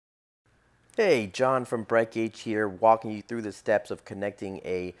Hey, John from BrightGauge here, walking you through the steps of connecting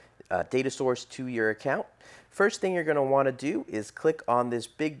a data source to your account. First thing you're going to want to do is click on this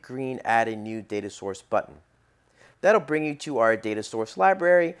big green Add a New Data Source button. That'll bring you to our data source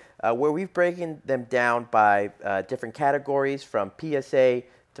library where we've broken them down by different categories from PSA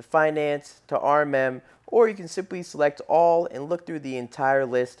to finance to RMM, or you can simply select all and look through the entire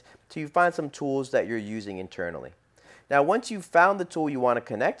list till you find some tools that you're using internally. Now, once you've found the tool you want to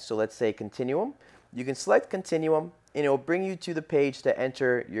connect, so let's say Continuum, you can select Continuum and it will bring you to the page to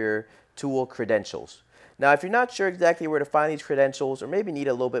enter your tool credentials. Now, if you're not sure exactly where to find these credentials or maybe need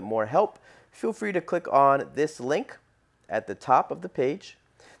a little bit more help, feel free to click on this link at the top of the page.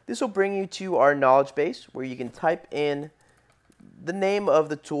 This will bring you to our knowledge base where you can type in the name of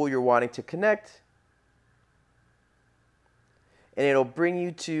the tool you're wanting to connect, and it'll bring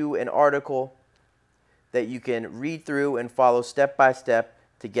you to an article that you can read through and follow step by step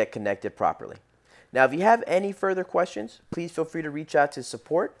to get connected properly. Now, if you have any further questions, please feel free to reach out to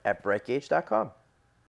support@brightgauge.com.